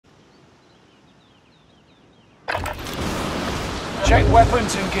Check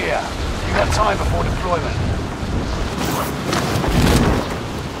weapons and gear. You got time before deployment.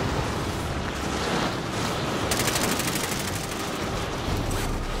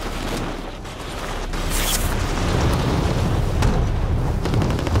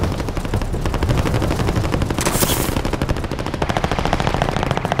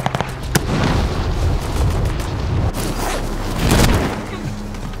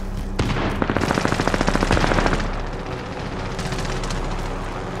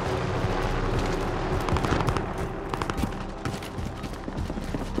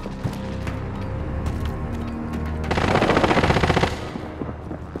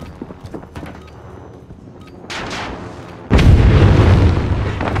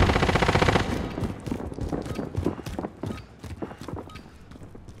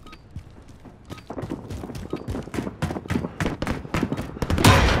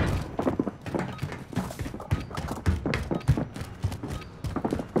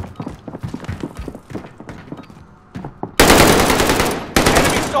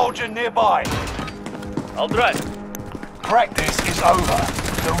 Soldier nearby. I'll drive. Practice is over.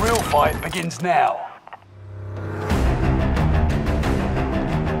 The real fight begins now.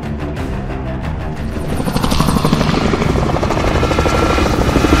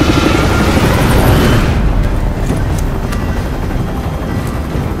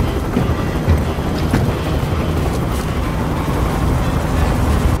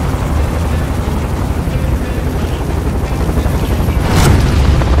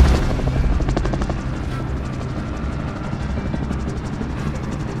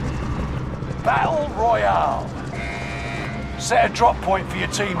 Battle Royale. Set a drop point for your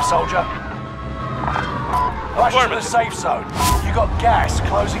team, soldier. Rush to the safe zone. You got gas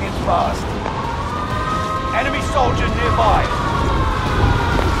closing in fast. Enemy soldier nearby.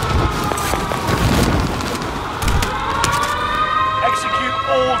 Execute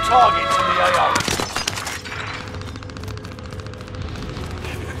all targets in the AO.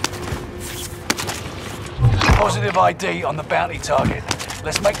 Positive ID on the bounty target.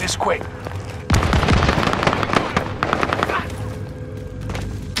 Let's make this quick.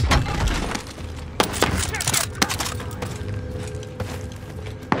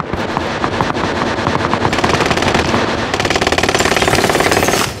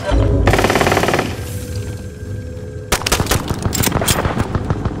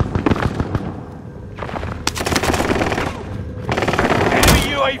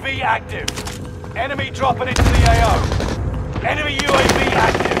 UAV active. Enemy dropping into the AO. Enemy UAV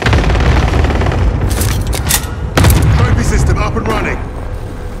active. Trophy system up and running.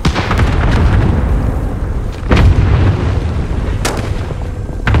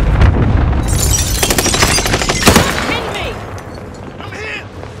 Hit me! I'm here!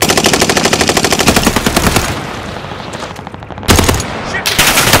 Shit!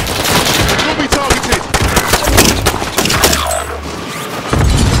 You'll be targeted!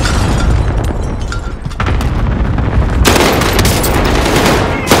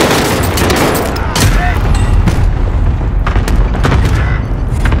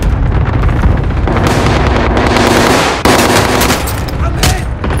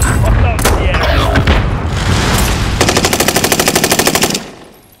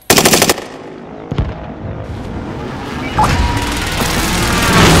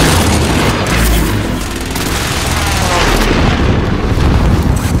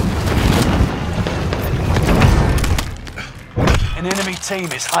 An enemy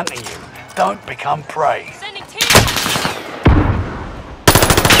team is hunting you. Don't become prey. Sending team!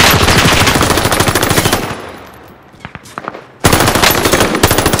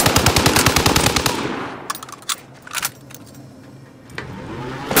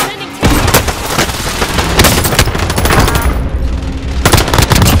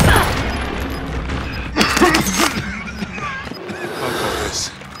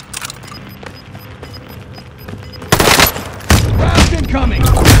 Incoming!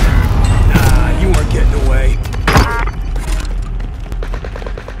 Nah, you weren't getting away.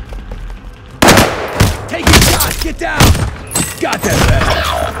 Taking shots, get down! Got that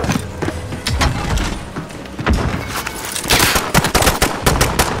bastard!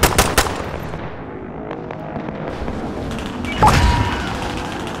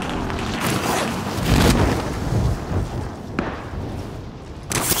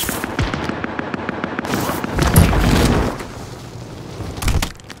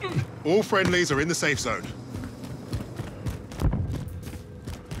 All friendlies are in the safe zone.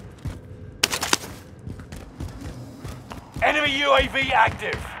 Enemy UAV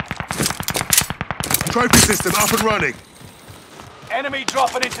active. Trophy system up and running. Enemy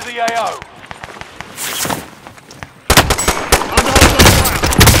dropping into the AO. Under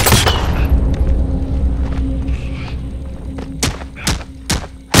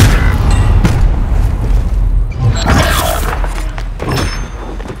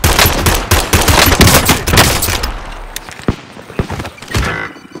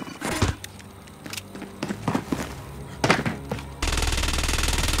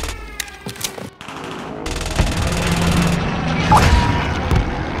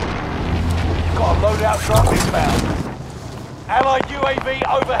loadout drop inbound. Allied UAV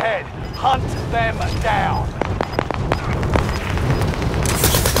overhead. Hunt them down.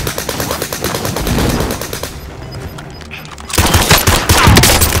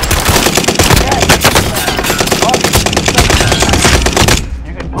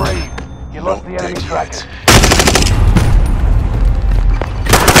 You can breathe. You lost the enemy tracker.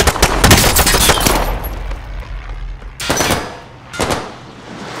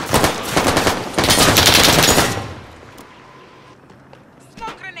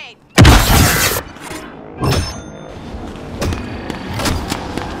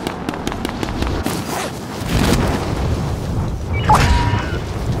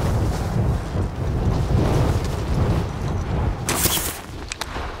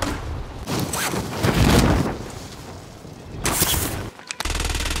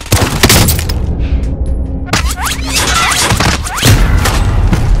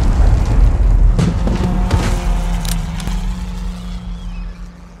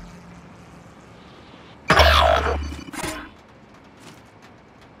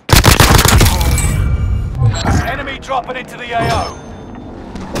 Enemy dropping into the AO.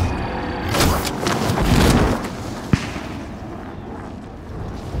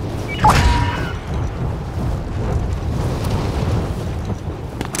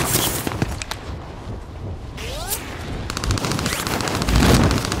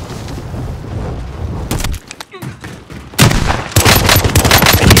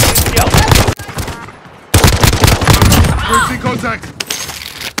 Breaching contact.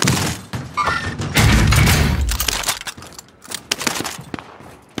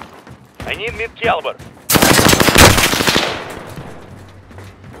 I need mid-caliber.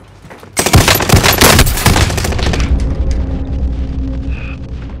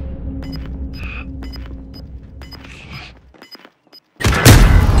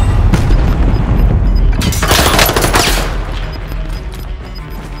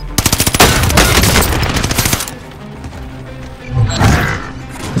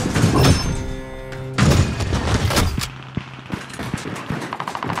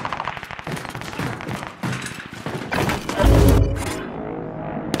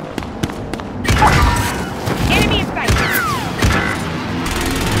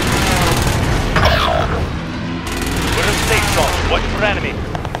 Watch for enemy.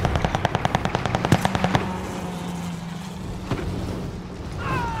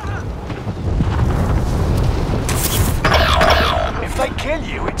 If they kill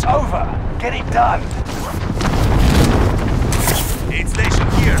you, it's over. Get it done. Aid station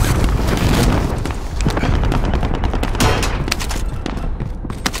here.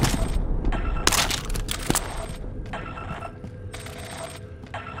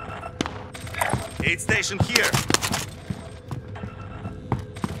 Aid station here.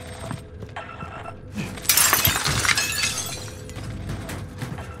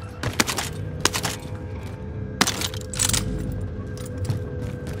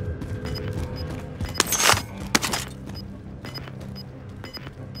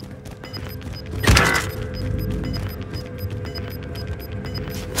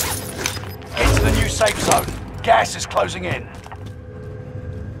 Safe zone. Gas is closing in.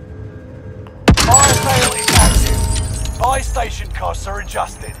 Fire sale is active. Buy station costs are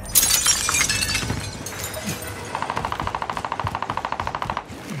adjusted.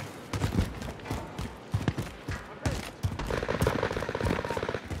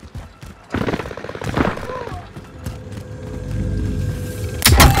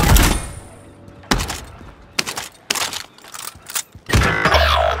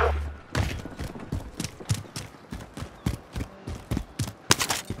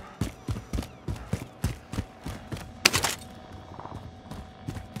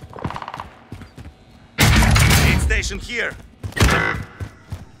 Station here.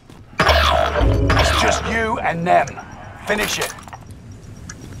 It's just you and them. Finish it.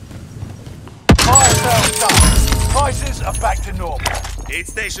 Fire sale done. Prices are back to normal. Aid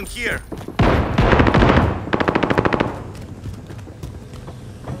station here.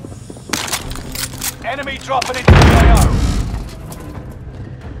 Enemy dropping into the AO.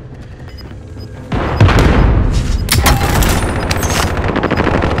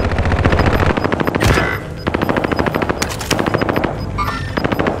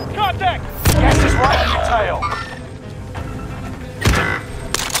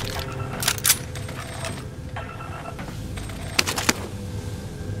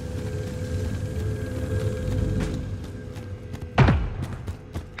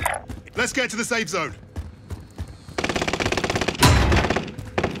 Let's get to the safe zone.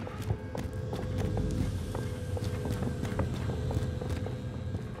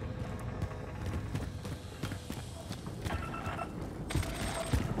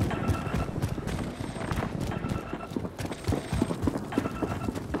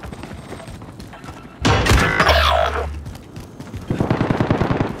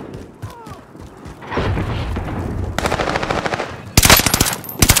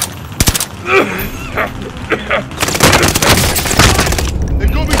 They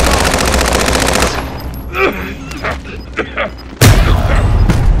got me down!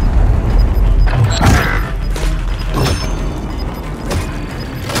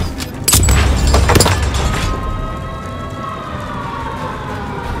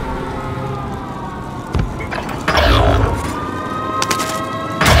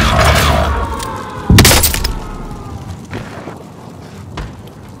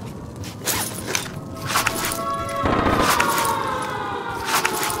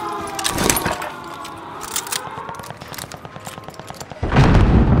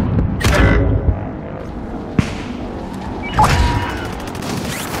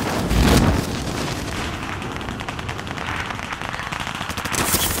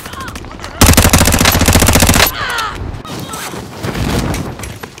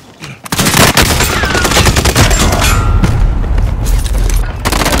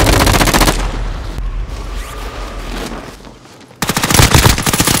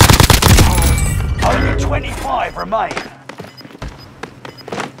 Only 25 remain.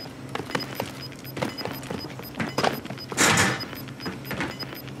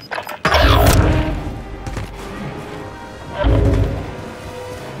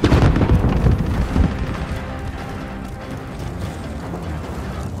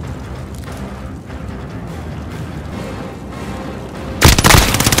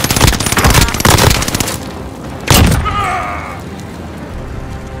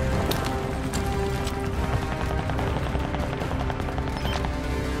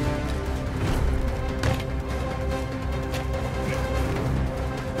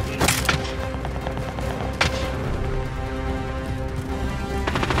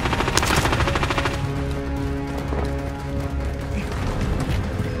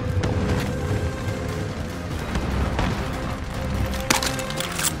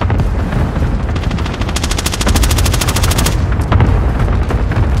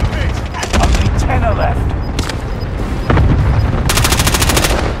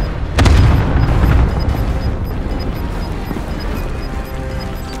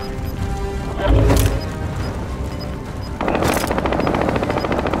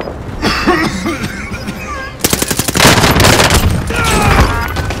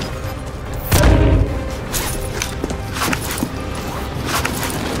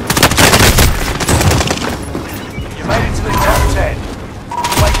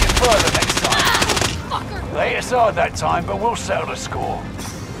 Hard that time, but we'll settle the score.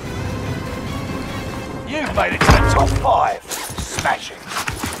 You've made it to the top 5. Smashing.